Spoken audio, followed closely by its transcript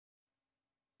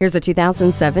Here's a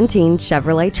 2017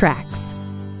 Chevrolet Trax.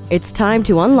 It's time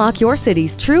to unlock your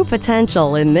city's true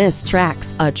potential in this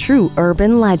Trax, a true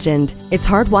urban legend. It's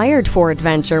hardwired for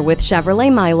adventure with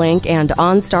Chevrolet MyLink and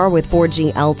OnStar with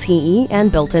 4G LTE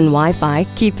and built-in Wi-Fi,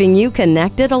 keeping you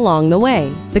connected along the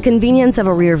way. The convenience of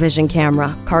a rear vision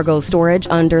camera, cargo storage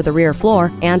under the rear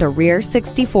floor, and a rear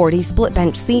 60/40 split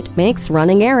bench seat makes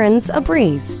running errands a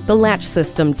breeze. The latch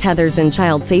system tethers in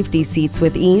child safety seats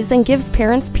with ease and gives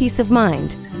parents peace of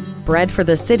mind. Bred for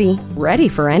the city, ready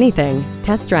for anything.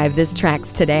 Test drive this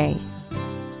Trax today.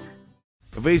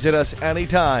 Visit us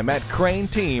anytime at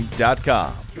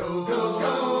crainteam.com.